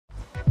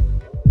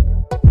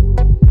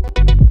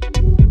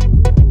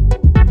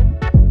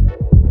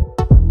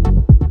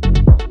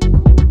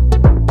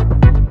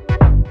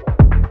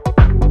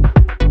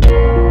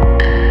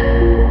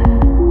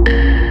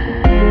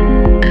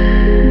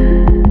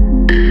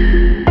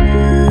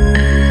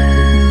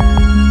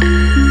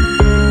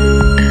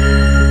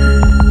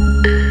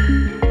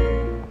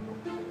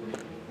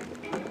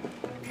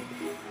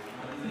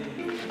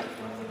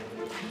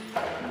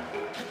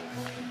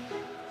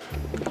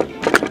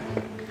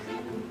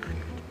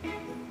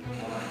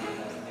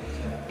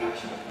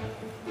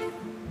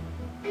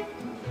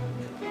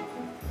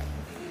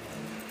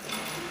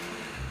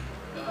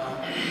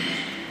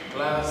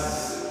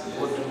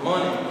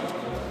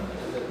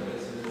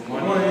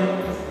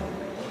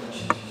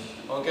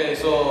Okay,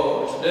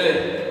 so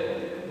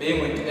today,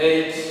 being week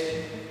 8,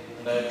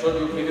 and I told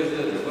you previously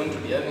that we're going to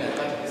be having a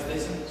catechist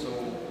lesson, so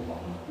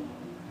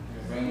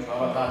we're going to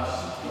have that.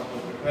 What to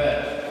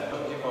prepare, to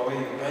keep away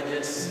your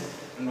gadgets,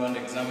 and want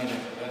to examine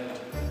and prepare.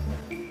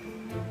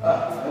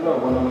 Hello,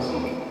 bwana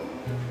msomo.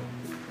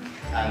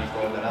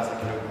 Niko darasa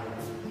kidogo.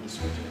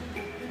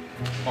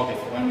 Okay,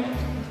 1 minute.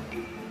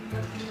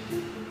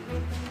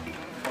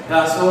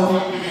 Yeah, so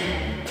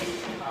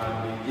I'll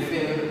be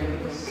giving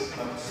you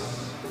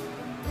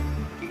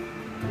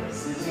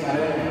sitting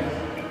arrangement.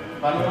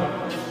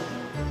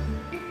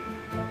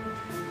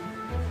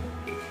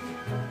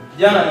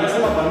 Jana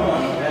nimesema panua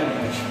anapeana.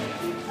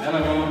 Jana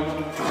mama.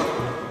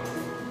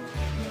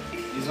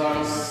 These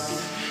ones.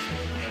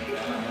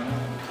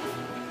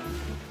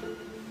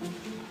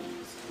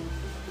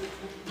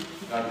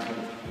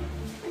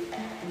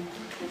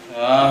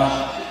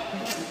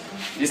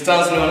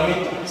 Distance ni 1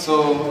 meter, so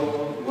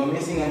we're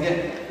missing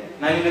again.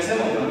 Na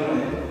nimesema panua.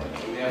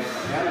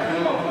 Jana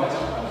kama mmoja.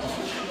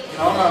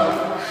 Naona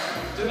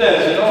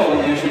students, you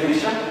know, you should be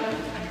sharp.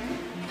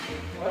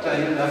 What are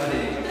you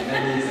laughing,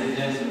 ladies and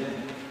gentlemen?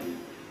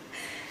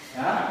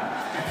 Yeah?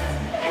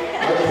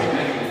 What is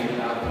making you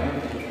laugh?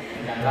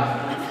 You can laugh.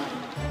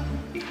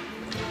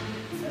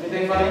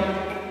 Anything funny?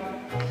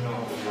 No.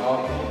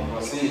 Okay,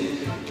 proceed.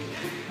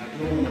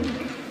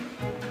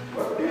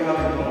 What do you have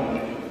in common?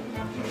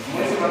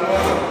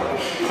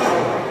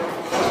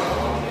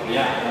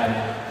 Yeah.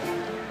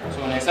 So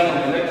next time when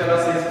the lecturer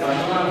says,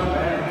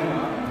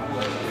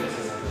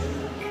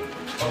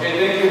 okay,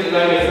 thank you. The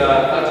time is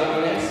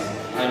 30 minutes.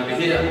 I'll be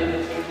here.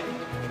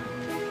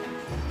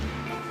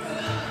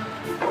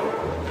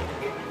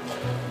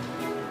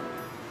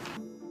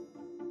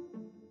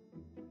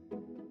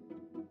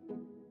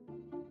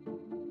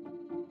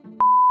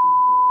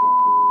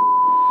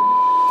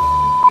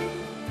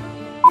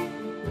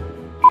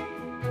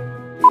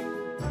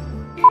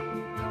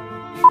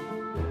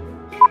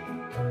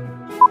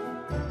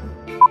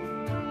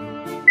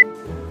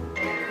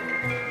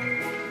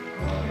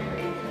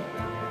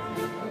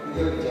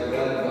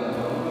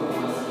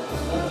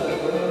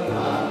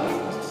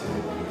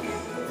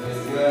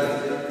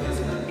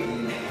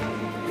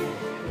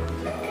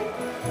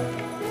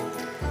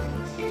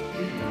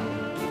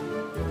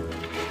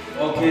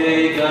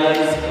 Okay,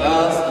 guys,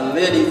 class, and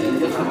ladies and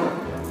gentlemen,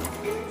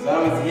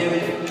 exam is here.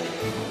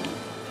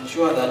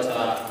 Ensure that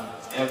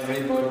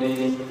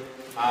everybody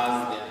has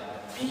their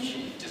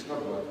mission. Just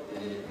not what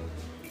the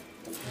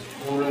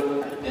school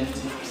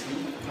identity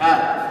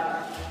card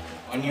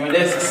on your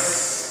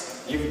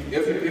desks. If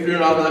you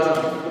don't have that,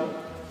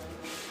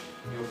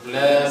 you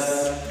place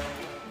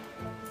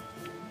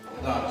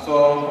that. So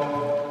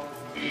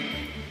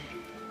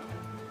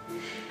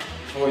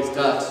before we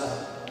start,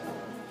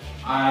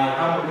 I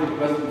humbly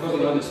request, because you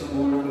know the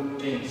school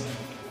things,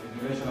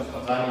 regulations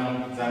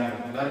concerning exam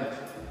irregularity,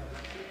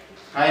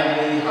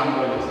 kindly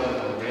humble yourself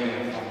and bring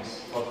your phones.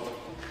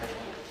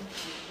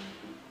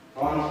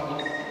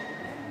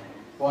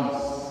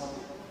 Phones.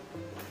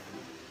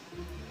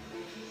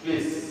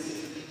 Please.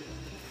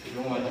 You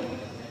don't want to.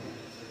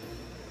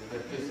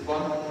 Please,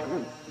 phone.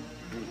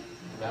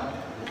 Down.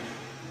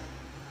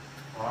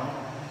 Phone.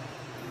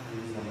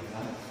 Please,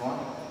 phone.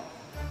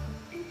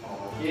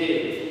 Okay.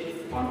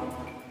 Phone.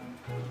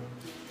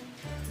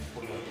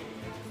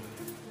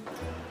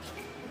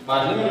 But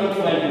let me not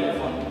find your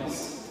phone,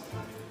 please.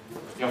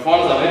 Your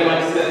phones are very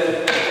much safe.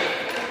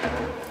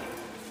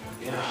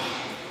 Yeah.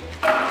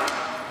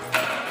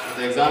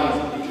 The exam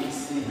is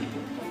easy.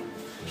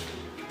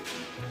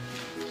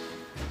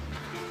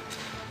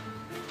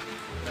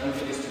 Then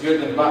distribute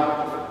them back.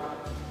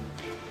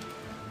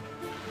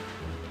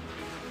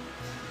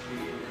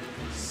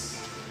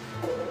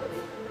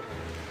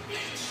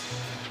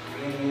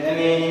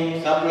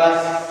 Any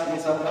surplus? Any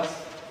surplus?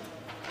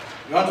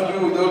 You want to do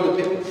with all the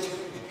people?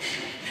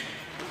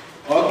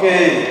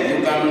 Okay,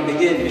 you can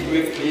begin. Be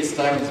quick, please.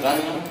 Time is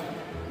running.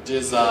 It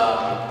is 2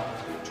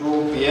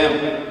 p.m.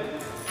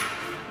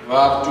 You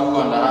have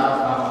 2.5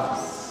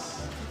 hours.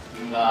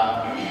 And,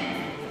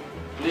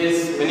 please,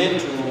 we need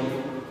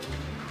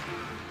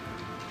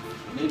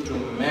to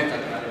make a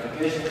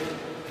clarification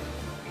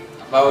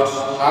about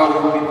how do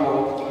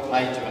people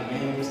write your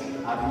names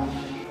and habits.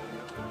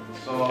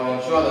 So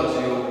ensure that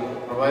you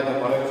provide the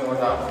correct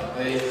order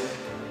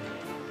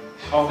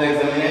of the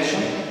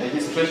examination,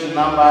 registration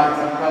number,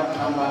 exam card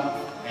number,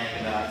 and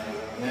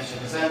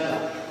examination center.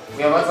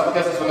 We have had some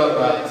cases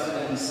where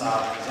students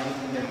are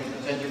presenting them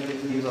changing the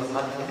use of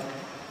hard time.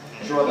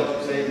 Ensure that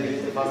you say this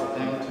is the first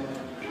attempt,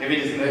 if it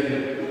is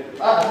regular.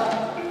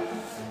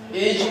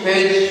 Each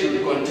page should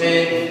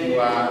contain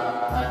your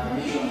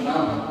admission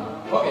number.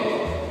 Okay,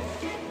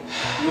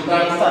 you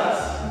can start.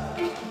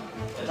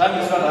 The time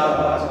is not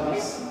out,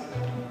 please.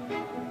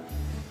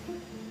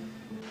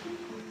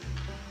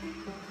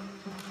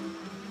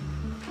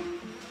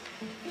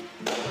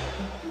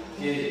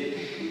 Okay.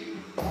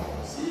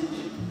 See.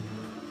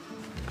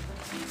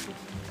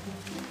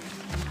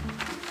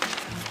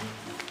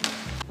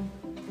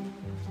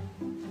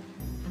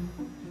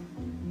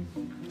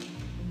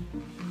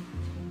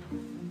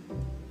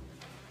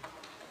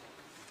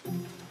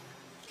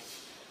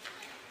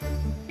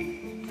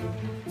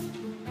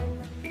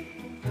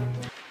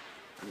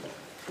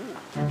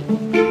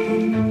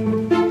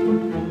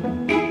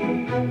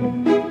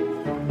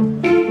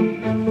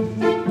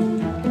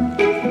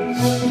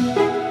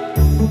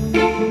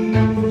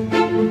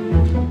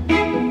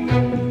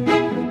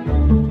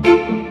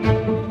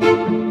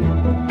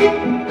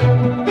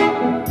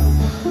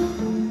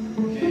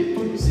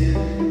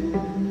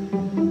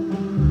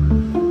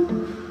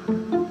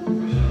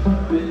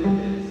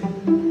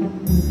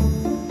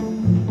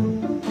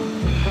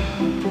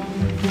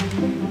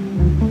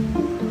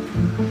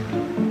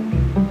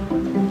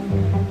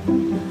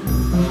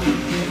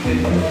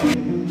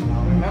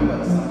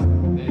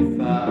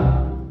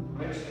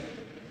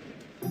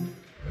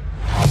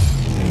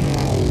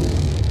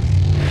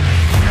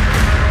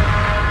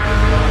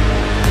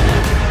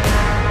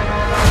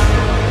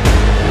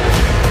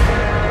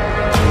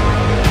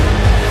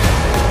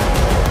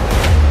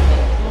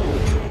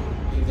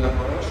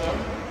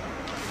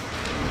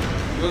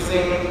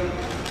 Using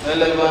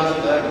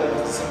relevant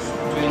diagrams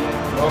between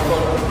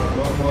local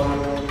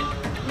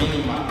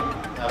minima,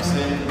 I've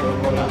said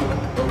local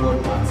and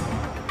global maxima.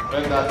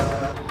 Correct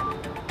that?